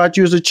talks about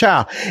you as a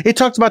child. It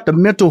talks about the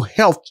mental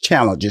health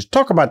challenges.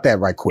 Talk about that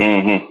right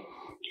quick.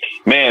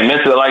 Man, I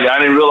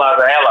didn't realize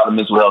I had a lot of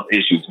mental health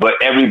issues, but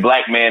every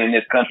black man in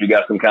this country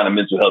got some kind of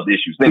mental health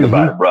issues. Think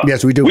about it, bro.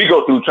 Yes, we do. We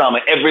go through trauma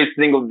every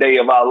single day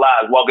of our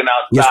lives, walking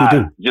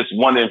outside, just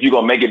wondering if you're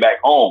going to make it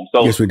back home.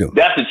 So yes, we do.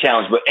 That's a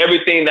challenge. But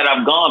everything that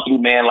I've gone through,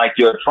 man, like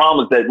your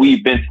traumas that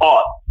we've been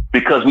taught,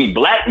 because we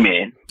black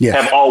men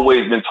have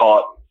always been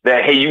taught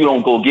that, hey, you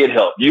don't go get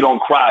help. You don't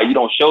cry. You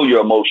don't show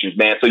your emotions,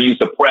 man. So you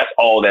suppress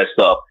all that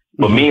stuff.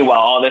 But meanwhile,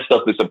 all that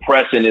stuff is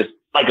suppressing is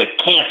like a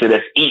cancer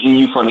that's eating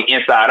you from the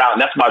inside out.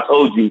 And that's why I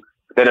told you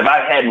that if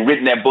I hadn't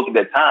written that book at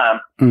that time,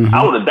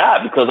 I would have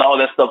died because all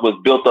that stuff was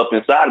built up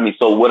inside of me.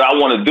 So what I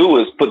want to do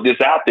is put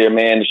this out there,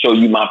 man, to show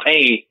you my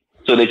pain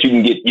so that you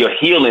can get your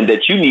healing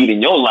that you need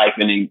in your life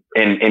and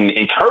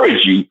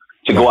encourage you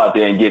to go out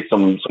there and get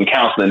some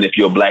counseling if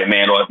you're a black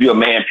man or if you're a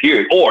man,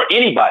 period, or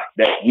anybody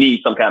that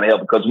needs some kind of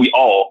help, because we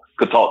all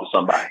could talk to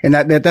somebody. And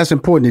that's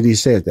important that he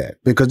says that,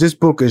 because this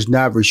book is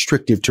not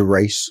restrictive to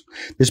race.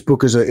 This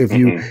book is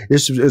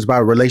this is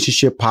about a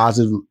relationship,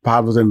 positive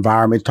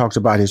environment. It talks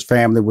about his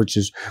family, which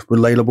is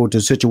relatable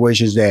to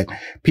situations that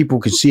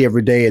people can see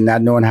every day and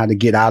not knowing how to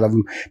get out of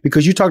them.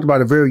 Because you talked about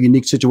a very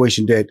unique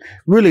situation that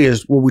really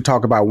is what we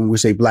talk about when we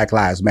say Black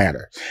Lives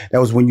Matter. That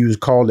was when you was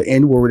called the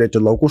N-word at the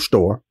local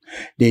store.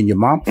 Then your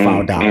mom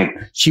found out.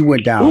 She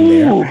went down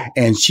there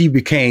and she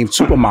became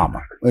Super Mama.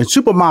 And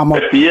Super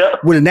Mama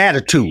with an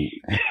attitude.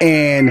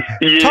 And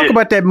talk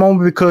about that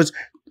moment, because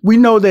we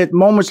know that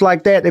moments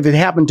like that, if it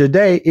happened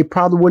today, it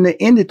probably wouldn't have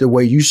ended the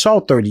way you saw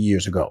 30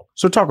 years ago.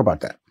 So talk about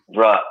that.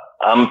 Right.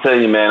 I'm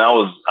telling you, man, I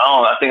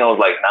think I was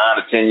like 9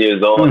 or 10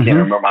 years old. I can't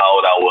remember how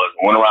old I was.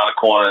 I went around the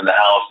corner in the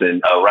house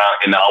and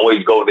I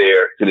always go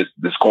there to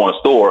this corner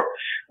store.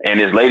 And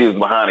this lady was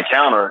behind the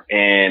counter.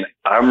 And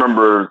I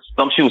remember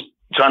she was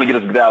trying to get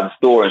us to get out of the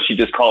store, and she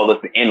just called us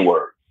the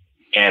N-word.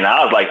 And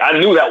I was like, I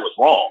knew that was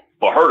wrong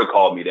for her to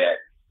call me that,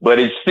 but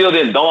it still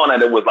didn't dawn that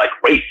it was like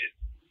racist.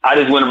 I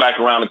just went back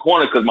around the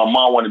corner because my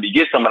mom wanted me to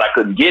get some, but I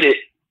couldn't get it.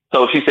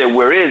 So she said,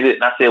 where is it?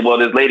 And I said, well,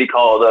 this lady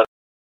called us.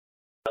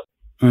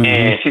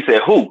 And she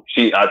said, who?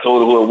 I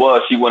told her who it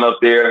was. She went up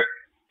there,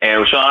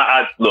 and Rushion,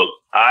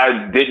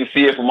 I didn't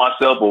see it for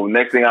myself, but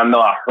next thing I know,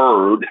 I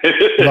heard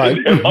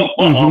my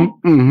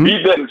mom,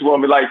 he doesn't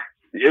want me like,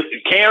 if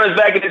Karen's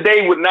back in the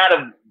day would not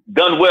have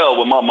done well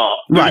with my mom.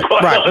 Right.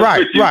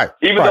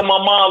 Even though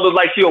my mom looked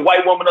like she a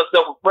white woman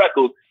herself with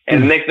freckles.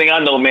 And the next thing I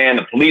know, man,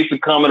 the police are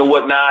coming and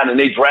whatnot, and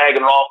they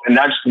dragging her off. And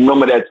I just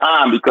remember that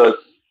time because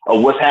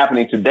of what's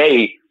happening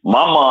today.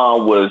 My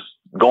mom was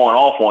going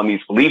off on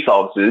these police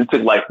officers. It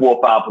took like 4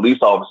 or 5 police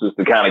officers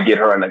to kind of get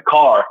her in the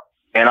car.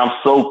 And I'm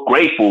so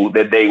grateful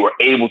that they were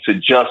able to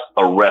just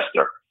arrest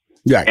her.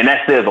 Right. And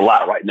that says a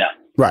lot right now.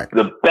 Right.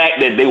 The fact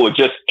that they were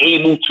just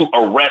able to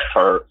arrest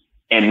her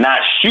and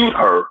not shoot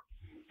her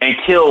and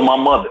kill my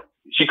mother.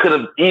 She could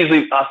have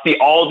easily, I see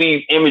all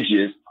these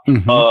images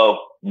of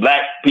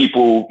black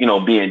people, you know,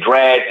 being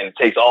dragged, and it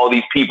takes all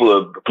these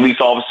people, police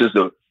officers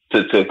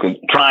to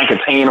try and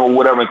contain them or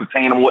whatever, and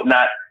contain them and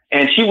whatnot.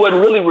 And she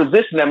wasn't really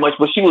resisting that much,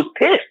 but she was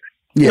pissed.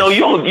 Yes. You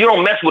know, you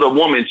don't mess with a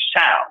woman's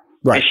child.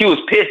 Right. And she was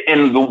pissed,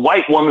 and the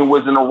white woman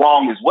was in the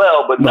wrong as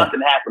well, but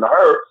nothing happened to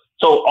her.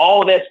 So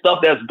all that stuff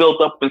that's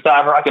built up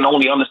inside her, I can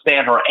only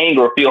understand her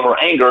anger, feel her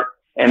anger.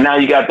 And now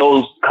you got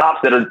those cops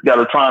that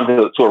are trying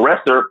to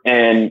arrest her.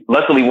 And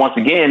luckily, once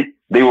again,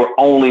 they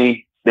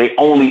only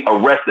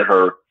arrested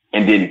her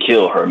and didn't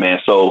kill her, man.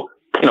 So,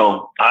 you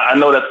know, I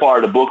know that's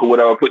part of the book or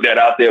whatever, put that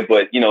out there,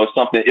 but, you know, it's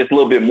a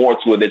little bit more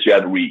to it that you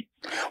have to read.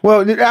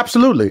 Well,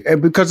 absolutely.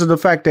 And because of the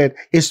fact that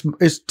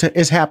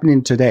it's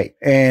happening today.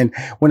 And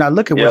when I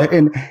look at what,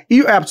 and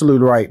you're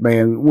absolutely right,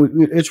 man,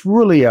 it's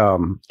really,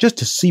 just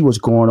to see what's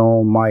going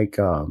on, Mike,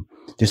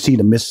 to see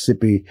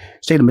the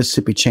state of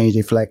Mississippi change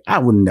their flag. I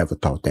would never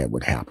thought that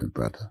would happen,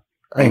 brother.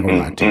 I ain't gonna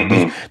lie to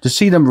you. To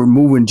see them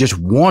removing just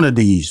one of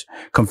these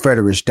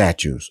Confederate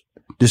statues,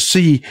 to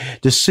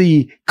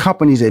see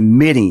companies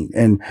admitting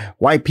and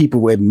white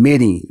people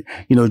admitting,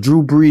 you know,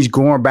 Drew Brees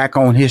going back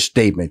on his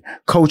statement,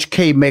 Coach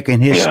K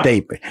making his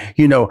statement,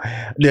 you know,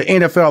 the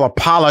NFL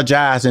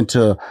apologizing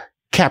to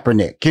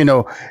Kaepernick, you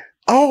know,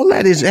 all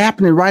that is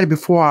happening right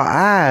before our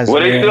eyes.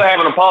 Well, they still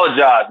haven't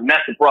apologized, and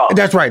that's the problem.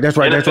 That's right.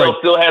 NFL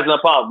still hasn't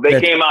apologized.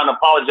 They came out and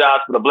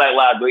apologized for the Black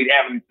Lives Matter. They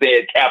haven't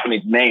said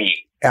Kaepernick's name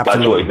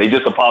by choice. They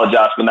just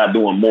apologized for not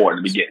doing more in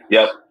the begetting.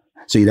 Yep.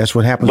 See, that's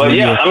what happens. But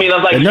I mean, I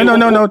was like,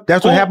 no.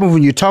 That's what happens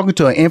when you're talking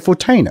to an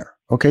infotainer.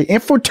 Okay,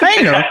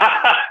 infotainer.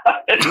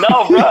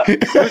 No, bro.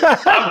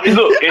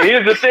 Look, and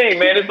here's the thing,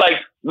 man. It's like,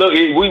 look,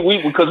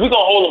 because we're gonna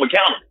hold them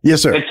accountable.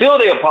 Yes, sir. Until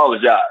they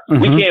apologize,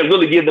 we can't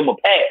really give them a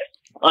pass.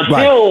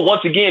 Until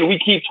once again we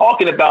keep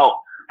talking about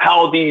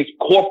how these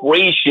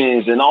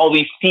corporations and all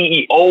these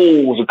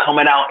CEOs are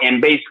coming out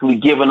and basically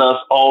giving us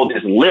all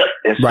this lip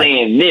and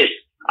saying this.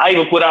 I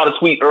even put out a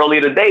tweet earlier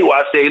today where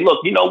I say, look,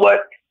 you know what?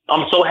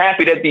 I'm so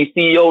happy that these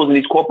CEOs and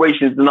these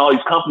corporations and all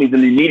these companies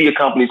and these media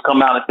companies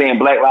come out and saying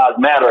Black Lives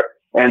Matter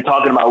and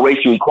talking about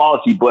racial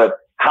equality. But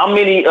how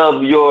many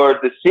of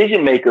your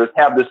decision makers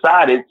have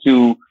decided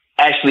to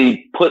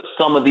actually put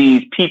some of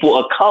these people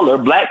of color,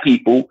 black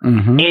people,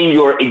 in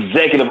your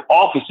executive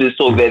offices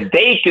so that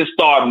they can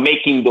start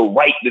making the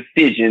right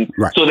decisions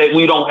so that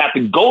we don't have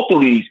to go through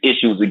these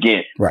issues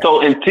again.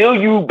 So until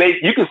you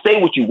can say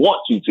what you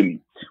want to me,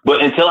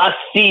 but until I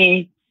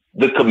see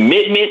the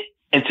commitment,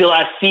 until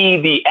I see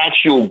the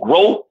actual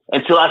growth,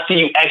 until I see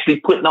you actually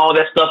putting all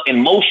that stuff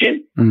in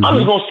motion, I'm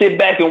just going to sit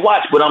back and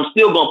watch, but I'm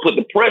still going to put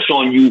the pressure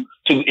on you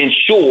to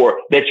ensure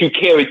that you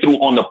carry through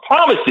on the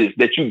promises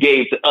that you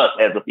gave to us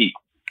as a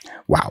people.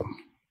 Wow.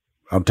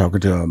 I'm talking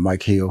to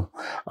Mike Hill.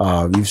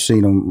 You've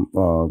seen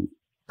him.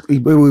 He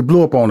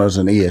blew up on us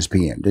on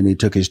ESPN. Then he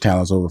took his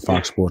talents over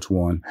Fox Sports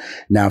 1.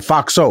 Now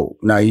Fox Soul.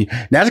 Now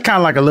that's kind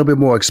of like a little bit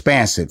more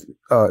expansive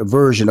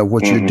version of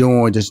what you're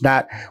doing. It's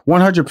not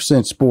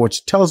 100%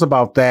 sports. Tell us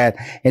about that.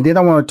 And then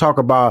I want to talk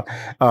about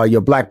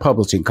your Black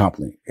Publishing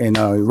Company and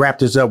wrap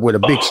this up with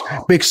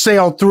a big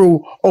sale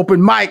through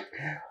open mic.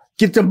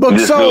 Get the book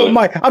sold,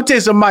 Mike. I'm telling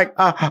you something, Mike.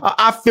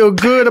 I feel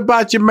good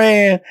about you,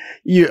 man.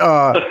 You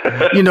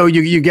know,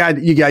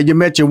 you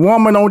met your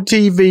woman on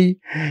TV.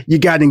 You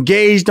got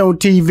engaged on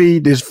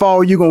TV. This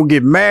fall, you're going to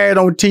get married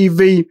on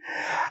TV.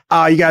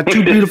 You got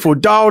 2 beautiful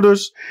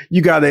daughters.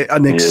 You got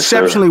an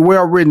exceptionally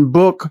well-written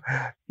book.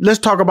 Let's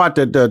talk about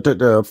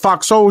the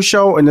Fox Soul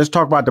Show, and let's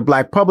talk about the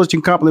Black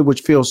Publishing Company, which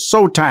feels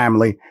so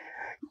timely.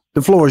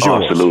 The floor is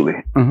yours. Absolutely.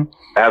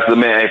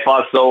 Absolutely, man. Hey,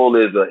 Fox Soul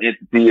is an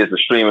entity, it's a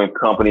streaming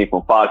company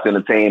from Fox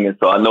Entertainment.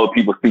 So I know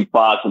people see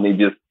Fox and they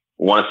just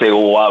want to say,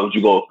 well, why would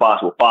you go with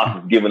Fox? Well,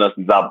 Fox is giving us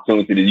this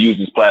opportunity to use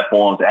this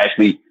platform to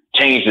actually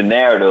change the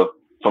narrative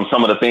from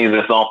some of the things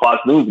that's on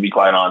Fox News, to be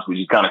quite honest, which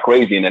is kind of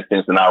crazy in that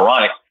sense and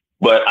ironic.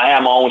 But I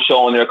have my own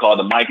show on there called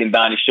The Mike and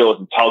Donnie Show.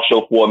 It's a talk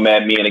show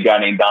format, me and a guy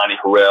named Donnie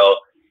Harrell.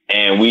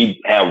 And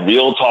we have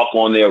real talk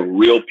on there,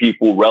 real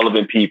people,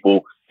 relevant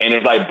people. And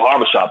it's like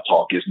barbershop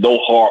talk. It's no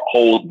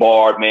holds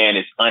barred, man.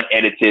 It's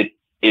unedited.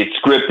 It's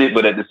scripted,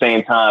 but at the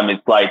same time,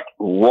 it's like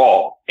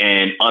raw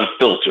and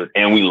unfiltered.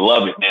 And we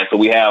love it, man. So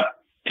we have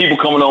people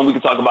coming on. We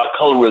can talk about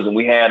colorism.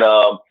 We had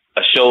a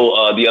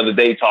show the other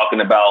day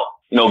talking about,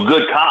 you know,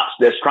 good cops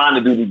that's trying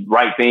to do the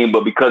right thing,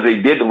 but because they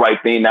did the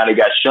right thing, now they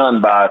got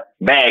shunned by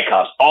bad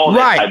cops. All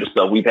that type of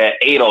stuff. We've had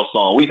ADOS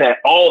on. We've had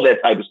all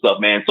that type of stuff,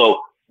 man.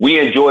 So we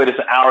enjoy this.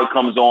 An hour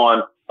comes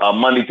on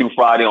Monday through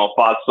Friday on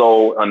Fox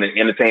Soul on the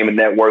Entertainment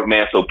Network,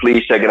 man. So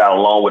please check it out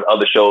along with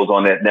other shows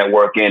on that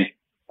network. And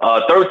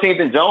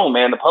 13th and Jones,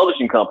 man, the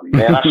publishing company,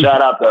 man. I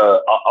shout out to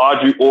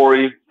Audrey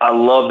Ori. I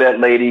love that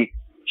lady.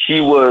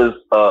 She was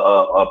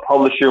a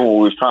publisher when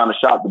we was trying to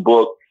shop the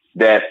book,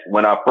 that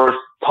when I first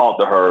talked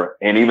to her,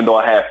 and even though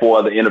I had 4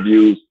 other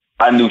interviews,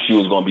 I knew she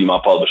was going to be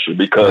my publisher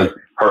because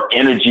her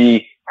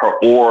energy, her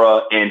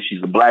aura, and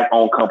she's a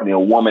Black-owned company, a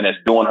woman that's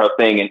doing her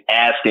thing and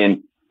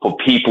asking for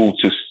people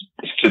to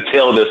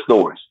tell their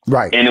stories.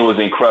 Right. And it was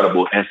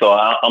incredible. And so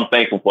I'm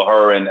thankful for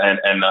her, and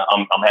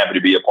I'm happy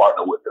to be a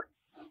partner with her.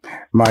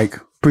 Mike,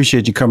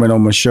 appreciate you coming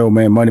on my show,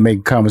 man. Money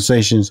Making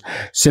Conversations.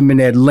 Send me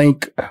that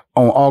link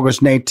on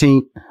August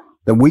 19th,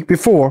 the week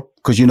before,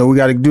 because, you know, we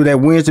got to do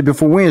that Wednesday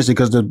before Wednesday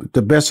because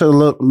the best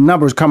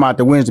numbers come out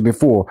the Wednesday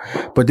before.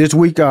 But this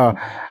week, I'm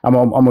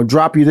going to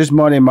drop you this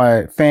money in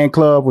my fan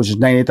club, which is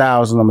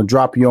 90,000. I'm going to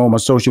drop you on my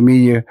social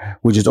media,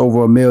 which is over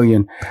 1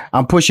 million.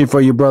 I'm pushing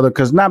for you, brother,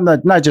 because not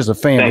just a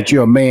fan, but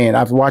you're a man.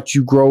 I've watched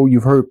you grow.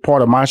 You've heard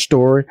part of my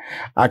story.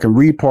 I can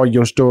read part of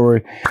your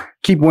story.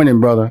 Keep winning,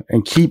 brother,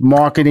 and keep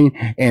marketing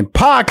and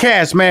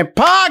podcast, man.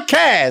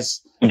 Podcast.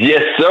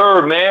 Yes,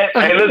 sir, man.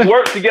 Hey, let's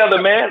work together,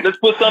 man. Let's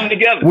put something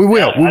together. We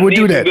will. We will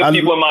do that. Good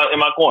people in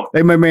my corner.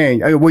 Hey, my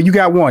man. Well, you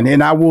got one,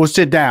 and I will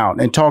sit down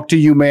and talk to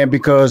you, man,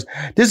 because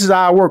this is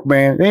our work,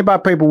 man. It ain't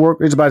about paperwork.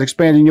 It's about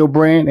expanding your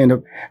brand.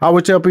 And I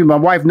would tell people, my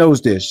wife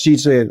knows this. She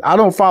said, I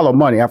don't follow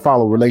money. I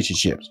follow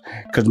relationships,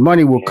 because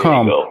money will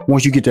come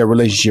once you get that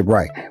relationship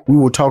right. We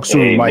will talk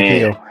soon, Mike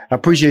Hill. I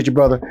appreciate you,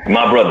 brother.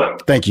 My brother.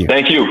 Thank you.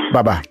 Thank you.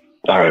 Bye-bye.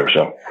 All right,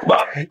 Rochelle.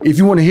 Bye. If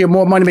you want to hear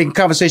more Money Making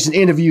Conversation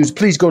interviews,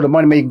 please go to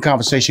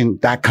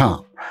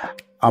moneymakingconversation.com.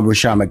 I'm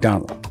Rushion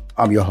McDonald.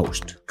 I'm your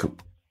host. Cool.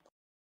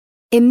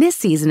 In this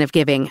season of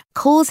giving,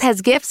 Kohl's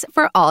has gifts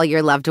for all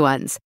your loved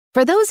ones.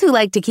 For those who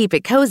like to keep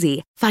it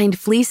cozy, find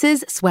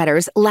fleeces,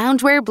 sweaters,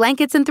 loungewear,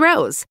 blankets, and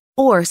throws.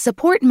 Or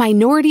support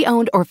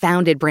minority-owned or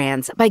founded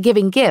brands by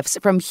giving gifts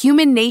from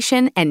Human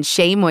Nation and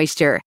Shea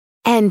Moisture.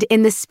 And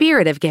in the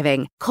spirit of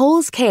giving,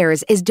 Kohl's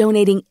Cares is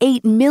donating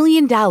 $8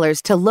 million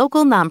to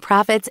local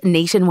nonprofits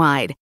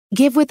nationwide.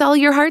 Give with all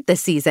your heart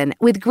this season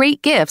with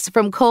great gifts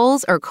from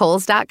Kohl's or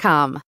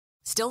Kohls.com.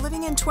 Still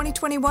living in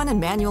 2021 and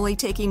manually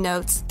taking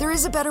notes? There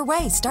is a better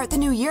way. Start the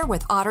new year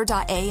with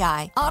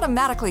Otter.ai.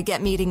 Automatically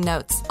get meeting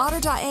notes.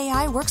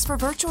 Otter.ai works for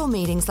virtual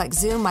meetings like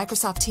Zoom,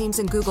 Microsoft Teams,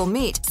 and Google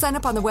Meet. Sign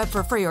up on the web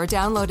for free or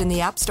download in the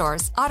app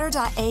stores.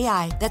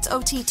 Otter.ai. That's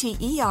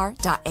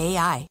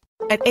OTTER.ai.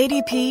 At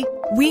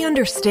ADP, we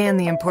understand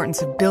the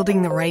importance of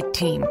building the right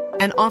team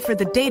and offer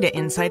the data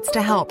insights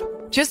to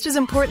help. Just as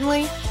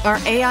importantly, our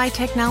AI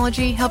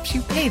technology helps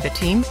you pay the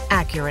team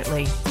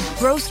accurately.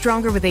 Grow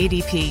stronger with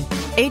ADP.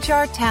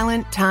 HR,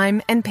 talent,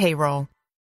 time, and payroll.